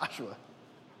 Joshua.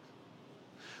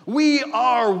 We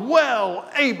are well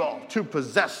able to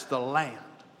possess the land.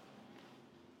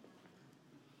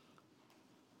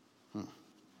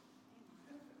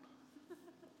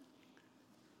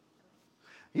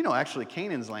 You know, actually,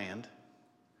 Canaan's land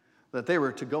that they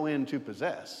were to go in to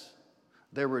possess,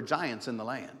 there were giants in the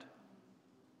land.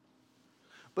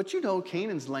 But you know,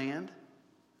 Canaan's land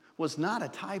was not a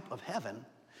type of heaven.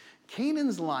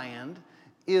 Canaan's land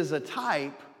is a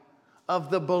type of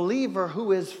the believer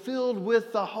who is filled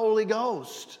with the Holy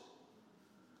Ghost.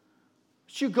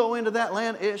 But you go into that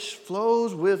land, it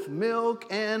flows with milk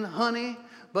and honey,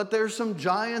 but there's some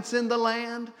giants in the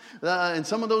land, and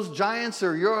some of those giants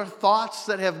are your thoughts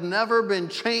that have never been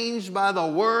changed by the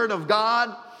Word of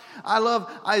God. I love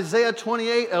Isaiah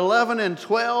 28, 11 and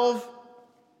 12.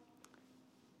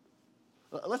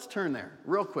 Let's turn there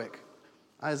real quick.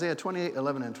 Isaiah 28,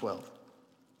 11 and 12.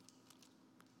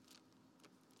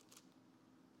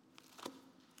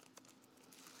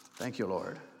 Thank you,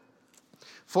 Lord.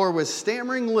 For with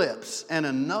stammering lips and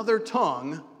another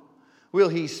tongue will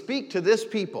he speak to this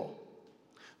people,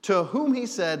 to whom he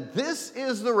said, this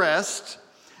is the rest,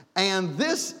 and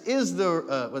this is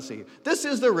the, this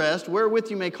is the rest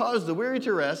wherewith you may cause the weary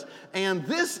to rest, and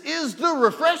this is the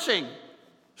refreshing.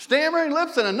 Stammering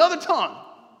lips and another tongue.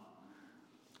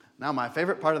 Now, my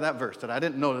favorite part of that verse that I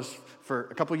didn't notice for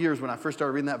a couple years when I first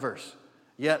started reading that verse,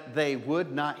 yet they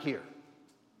would not hear.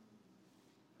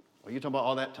 Well, you talking about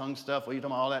all that tongue stuff? Well, you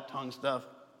talking about all that tongue stuff?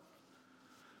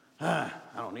 I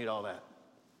don't need all that.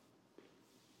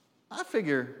 I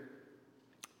figure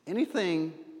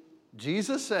anything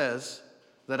Jesus says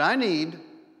that I need.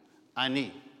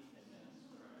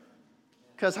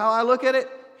 Because how I look at it,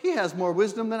 he has more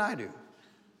wisdom than I do.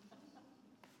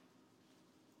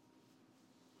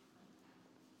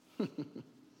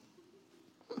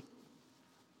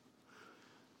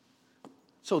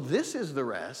 So this is the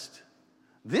rest.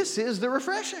 This is the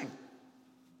refreshing.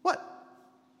 What?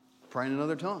 Praying in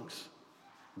other tongues.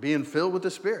 Being filled with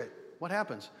the Spirit. What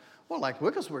happens? Well, like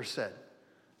Wicklesworth said.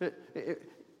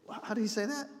 How do you say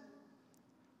that?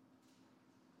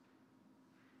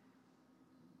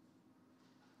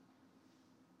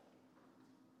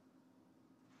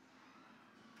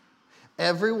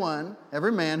 Every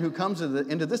man who comes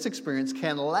into this experience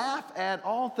can laugh at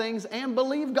all things and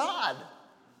believe God.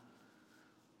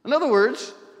 In other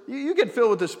words, you get filled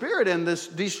with the Spirit and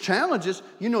these challenges,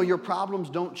 you know your problems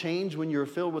don't change when you're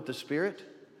filled with the Spirit,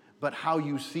 but how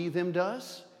you see them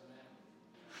does.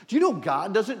 Do you know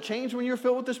God doesn't change when you're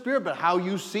filled with the Spirit, but how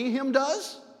you see Him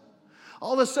does?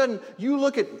 All of a sudden,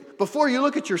 before you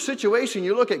look at your situation,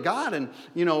 you look at God, and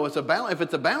you know if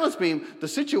it's a balance beam, the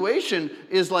situation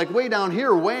is like way down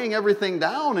here, weighing everything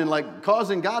down and like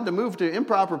causing God to move to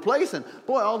improper place. And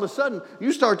boy, all of a sudden,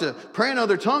 you start to pray in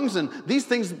other tongues, and these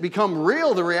things become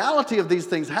real. The reality of these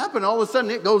things happen. All of a sudden,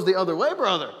 it goes the other way,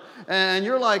 brother. And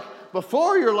you're like,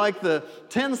 Before, you're like the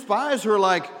 10 spies who are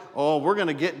like, oh, we're going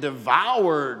to get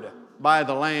devoured by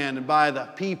the land and by the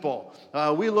people.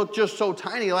 We look just so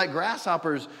tiny, like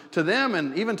grasshoppers to them,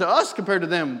 and even to us compared to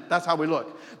them. That's how we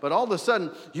look. But all of a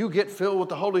sudden, you get filled with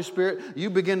the Holy Spirit. You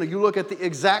look at the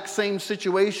exact same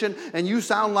situation, and you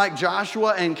sound like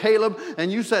Joshua and Caleb,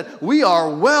 and you said, we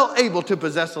are well able to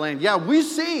possess the land. Yeah, we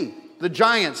see the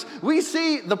giants. We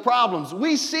see the problems.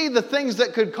 We see the things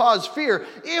that could cause fear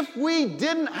if we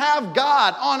didn't have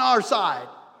God on our side.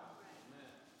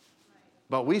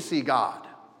 But we see God.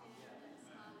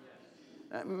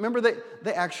 Remember,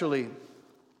 they actually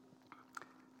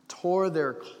tore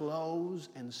their clothes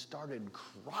and started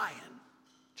crying,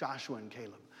 Joshua and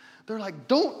Caleb. They're like,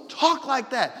 don't talk like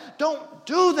that. Don't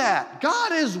do that.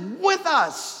 God is with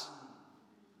us.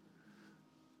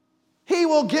 He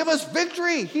will give us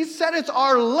victory. He said it's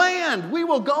our land. We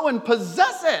will go and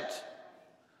possess it.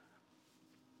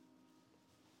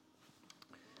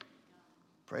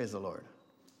 Praise the Lord.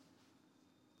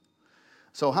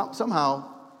 So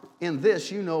somehow, in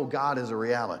this, you know God is a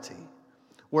reality.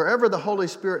 Wherever the Holy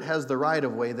Spirit has the right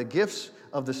of way, the gifts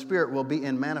of the Spirit will be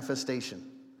in manifestation.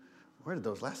 Where did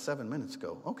those last 7 minutes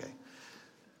go? Okay.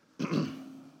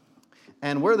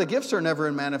 And where the gifts are never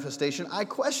in manifestation, I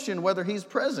question whether he's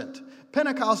present.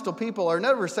 Pentecostal people are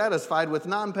never satisfied with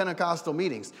non-Pentecostal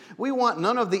meetings. We want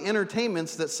none of the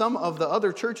entertainments that some of the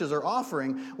other churches are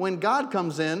offering. When God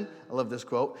comes in, I love this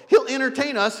quote, he'll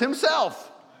entertain us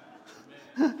himself.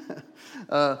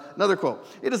 Another quote.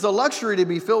 It is a luxury to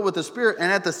be filled with the Spirit,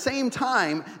 and at the same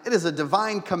time, it is a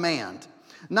divine command.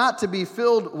 Not to be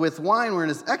filled with wine where in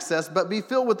its excess, but be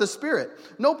filled with the Spirit.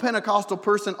 No Pentecostal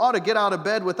person ought to get out of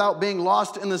bed without being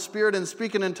lost in the Spirit and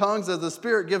speaking in tongues as the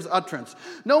Spirit gives utterance.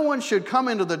 No one should come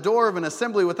into the door of an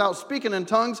assembly without speaking in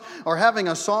tongues or having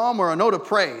a psalm or a note of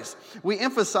praise. We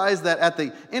emphasize that at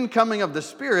the incoming of the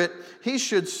Spirit, he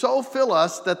should so fill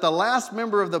us that the last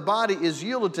member of the body is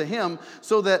yielded to him,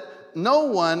 so that no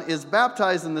one is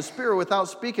baptized in the Spirit without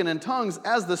speaking in tongues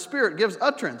as the Spirit gives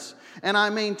utterance. And I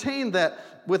maintain that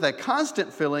with a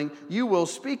constant filling, you will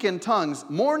speak in tongues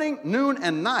morning, noon,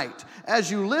 and night. As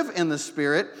you live in the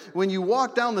Spirit, when you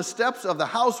walk down the steps of the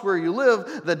house where you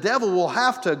live, the devil will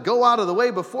have to go out of the way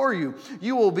before you.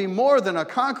 You will be more than a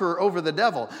conqueror over the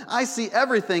devil. I see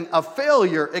everything a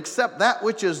failure except that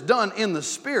which is done in the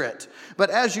Spirit. But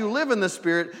as you live in the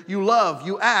Spirit, you love,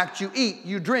 you act, you eat,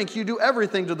 you drink, you do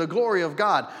everything to the glory of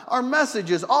God. Our message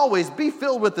is always be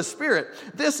filled with the Spirit.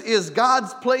 This is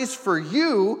God's place for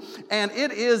you, and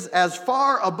it is as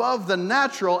far above the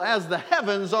natural as the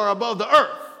heavens are above the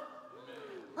earth.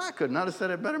 I could not have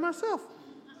said it better myself.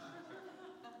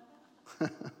 All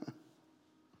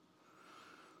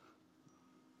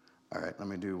right, let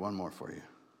me do one more for you.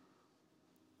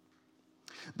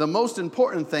 The most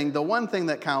important thing, the one thing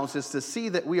that counts, is to see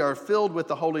that we are filled with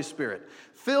the Holy Spirit.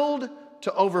 Filled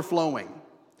to overflowing.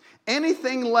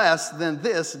 Anything less than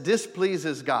this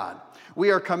displeases God.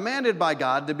 We are commanded by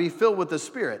God to be filled with the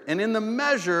Spirit. And in the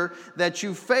measure that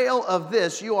you fail of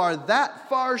this, you are that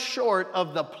far short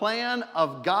of the plan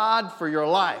of God for your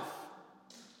life.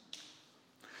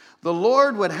 The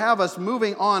Lord would have us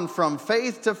moving on from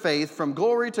faith to faith, from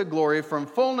glory to glory, from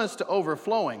fullness to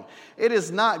overflowing. It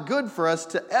is not good for us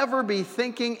to ever be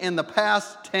thinking in the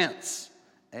past tense.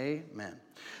 Amen.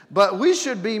 But we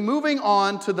should be moving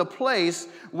on to the place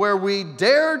where we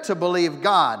dare to believe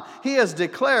God. He has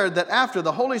declared that after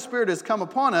the Holy Spirit has come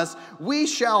upon us, we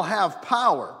shall have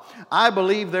power. I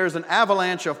believe there's an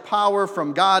avalanche of power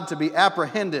from God to be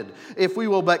apprehended if we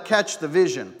will but catch the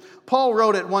vision. Paul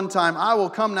wrote at one time, I will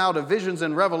come now to visions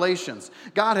and revelations.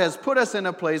 God has put us in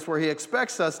a place where he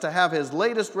expects us to have his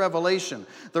latest revelation.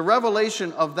 The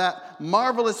revelation of that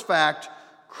marvelous fact,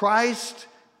 Christ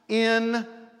in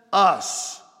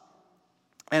us.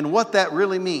 And what that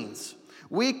really means.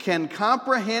 We can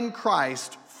comprehend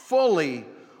Christ fully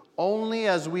only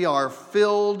as we are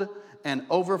filled and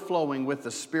overflowing with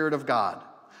the Spirit of God.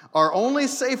 Our only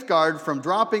safeguard from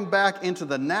dropping back into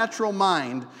the natural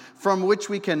mind from which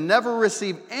we can never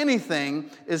receive anything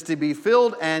is to be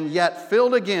filled and yet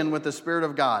filled again with the Spirit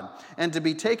of God, and to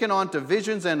be taken on to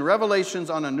visions and revelations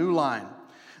on a new line.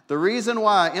 The reason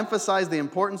why I emphasize the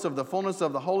importance of the fullness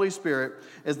of the Holy Spirit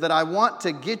is that I want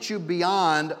to get you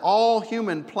beyond all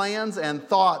human plans and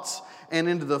thoughts and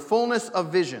into the fullness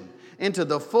of vision, into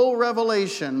the full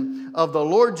revelation of the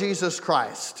Lord Jesus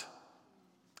Christ.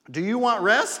 Do you want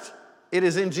rest? It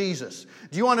is in Jesus.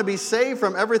 Do you want to be saved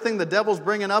from everything the devil's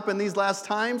bringing up in these last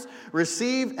times?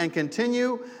 Receive and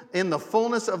continue in the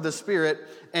fullness of the Spirit,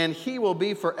 and he will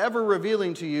be forever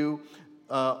revealing to you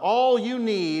all you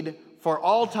need for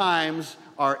all times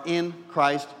are in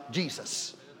Christ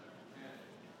Jesus.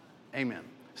 Amen.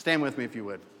 Stand with me if you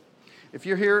would. If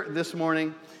you're here this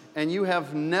morning and you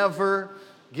have never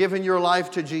given your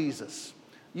life to Jesus,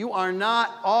 you are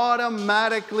not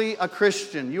automatically a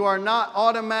Christian. You are not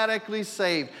automatically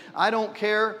saved. I don't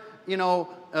care,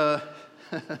 I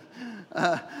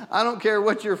don't care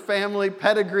what your family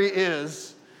pedigree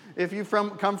is. If you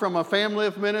come from a family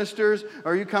of ministers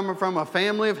or you come from a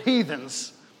family of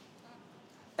heathens,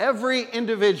 every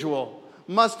individual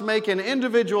must make an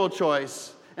individual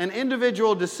choice, an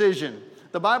individual decision.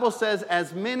 The Bible says,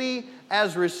 as many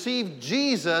as received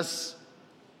Jesus,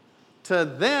 to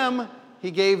them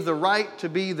He gave the right to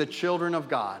be the children of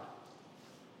God.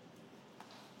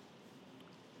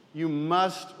 You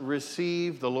must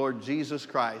receive the Lord Jesus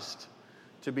Christ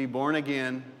to be born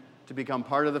again, to become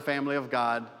part of the family of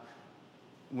God.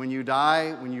 When you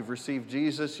die, when you've received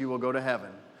Jesus, you will go to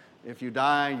heaven. If you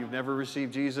die, you've never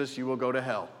received Jesus, you will go to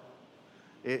hell.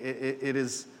 It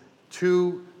is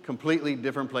two completely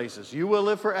different places. You will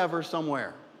live forever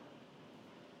somewhere.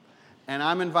 And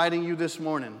I'm inviting you this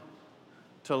morning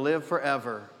to live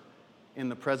forever in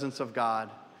the presence of God,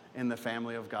 in the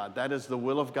family of God. That is the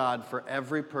will of God for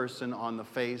every person on the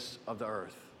face of the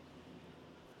earth.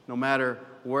 No matter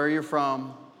where you're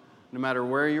from, no matter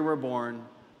where you were born,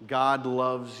 God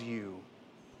loves you.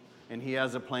 And He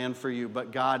has a plan for you.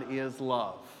 But God is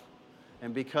love.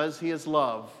 And because He is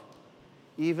love,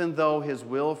 even though His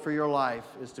will for your life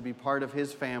is to be part of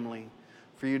His family,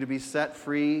 for you to be set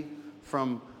free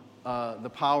from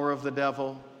the power of the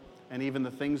devil and even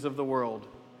the things of the world,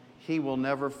 He will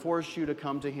never force you to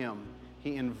come to Him.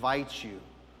 He invites you.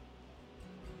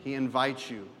 He invites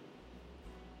you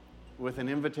with an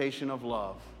invitation of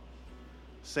love,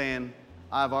 saying,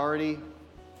 I've already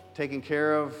taken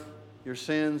care of your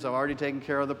sins. I've already taken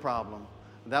care of the problem.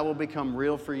 That will become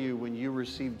real for you when you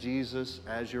receive Jesus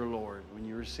as your Lord, when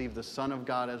you receive the Son of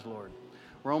God as Lord.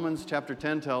 Romans chapter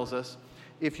 10 tells us,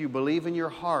 if you believe in your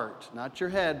heart, not your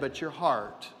head, but your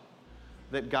heart,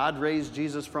 that God raised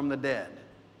Jesus from the dead,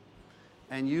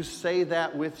 and you say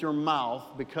that with your mouth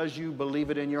because you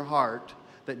believe it in your heart,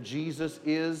 that Jesus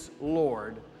is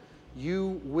Lord,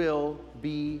 you will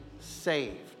be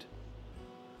saved.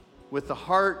 With the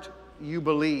heart you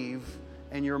believe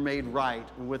and you're made right.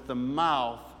 And with the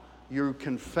mouth you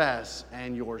confess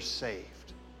and you're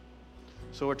saved.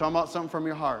 So we're talking about something from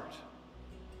your heart.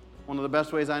 One of the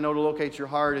best ways I know to locate your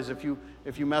heart is if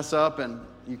you mess up and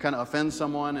you kind of offend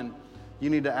someone and you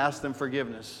need to ask them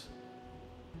forgiveness.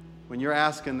 When you're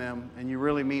asking them and you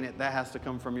really mean it, that has to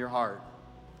come from your heart.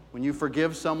 When you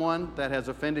forgive someone that has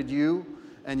offended you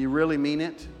and you really mean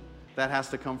it, that has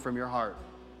to come from your heart.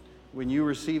 When you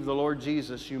receive the Lord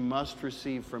Jesus, you must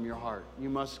receive from your heart. You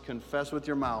must confess with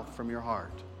your mouth from your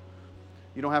heart.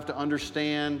 You don't have to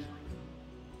understand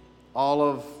all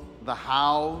of the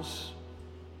hows.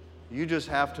 You just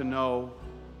have to know,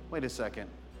 wait a second,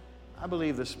 I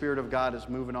believe the Spirit of God is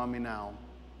moving on me now,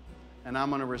 and I'm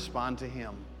going to respond to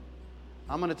Him.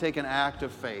 I'm going to take an act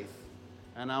of faith,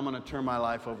 and I'm going to turn my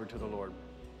life over to the Lord.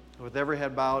 With every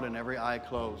head bowed and every eye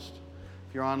closed.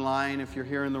 If you're online, if you're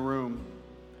here in the room,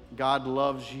 God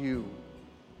loves you.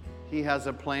 He has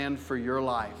a plan for your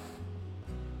life.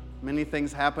 Many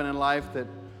things happen in life that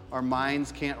our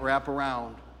minds can't wrap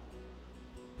around.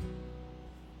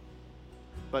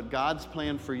 But God's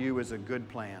plan for you is a good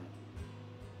plan.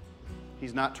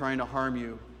 He's not trying to harm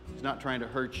you. He's not trying to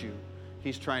hurt you.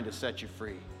 He's trying to set you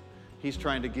free. He's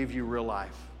trying to give you real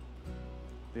life.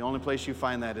 The only place you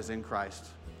find that is in Christ.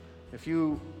 If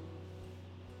you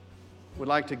would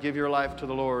like to give your life to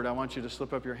the Lord, I want you to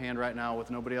slip up your hand right now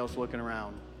with nobody else looking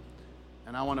around.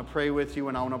 And I want to pray with you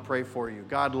and I want to pray for you.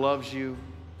 God loves you.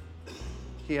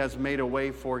 He has made a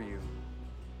way for you.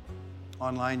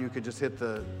 Online, you could just hit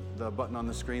the button on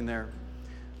the screen there.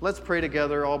 Let's pray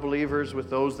together, all believers, with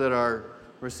those that are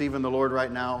receiving the Lord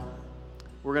right now.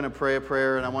 We're going to pray a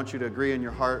prayer, and I want you to agree in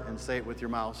your heart and say it with your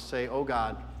mouth. Say, oh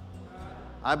God,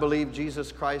 I believe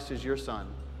Jesus Christ is your Son,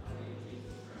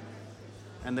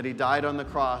 and that He died on the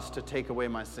cross to take away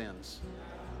my sins.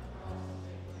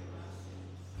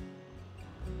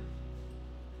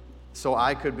 So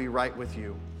I could be right with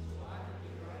you.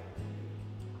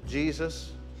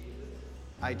 Jesus,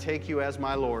 I take you as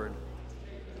my Lord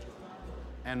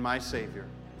and my Savior.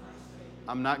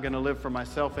 I'm not going to live for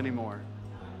myself anymore.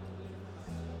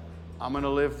 I'm going to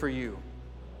live for you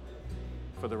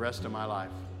for the rest of my life.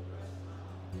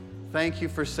 Thank you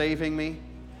for saving me.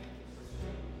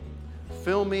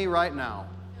 Fill me right now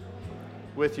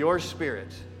with your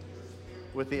Spirit,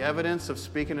 with the evidence of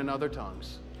speaking in other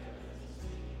tongues.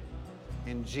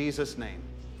 In Jesus' name,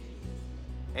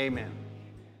 amen.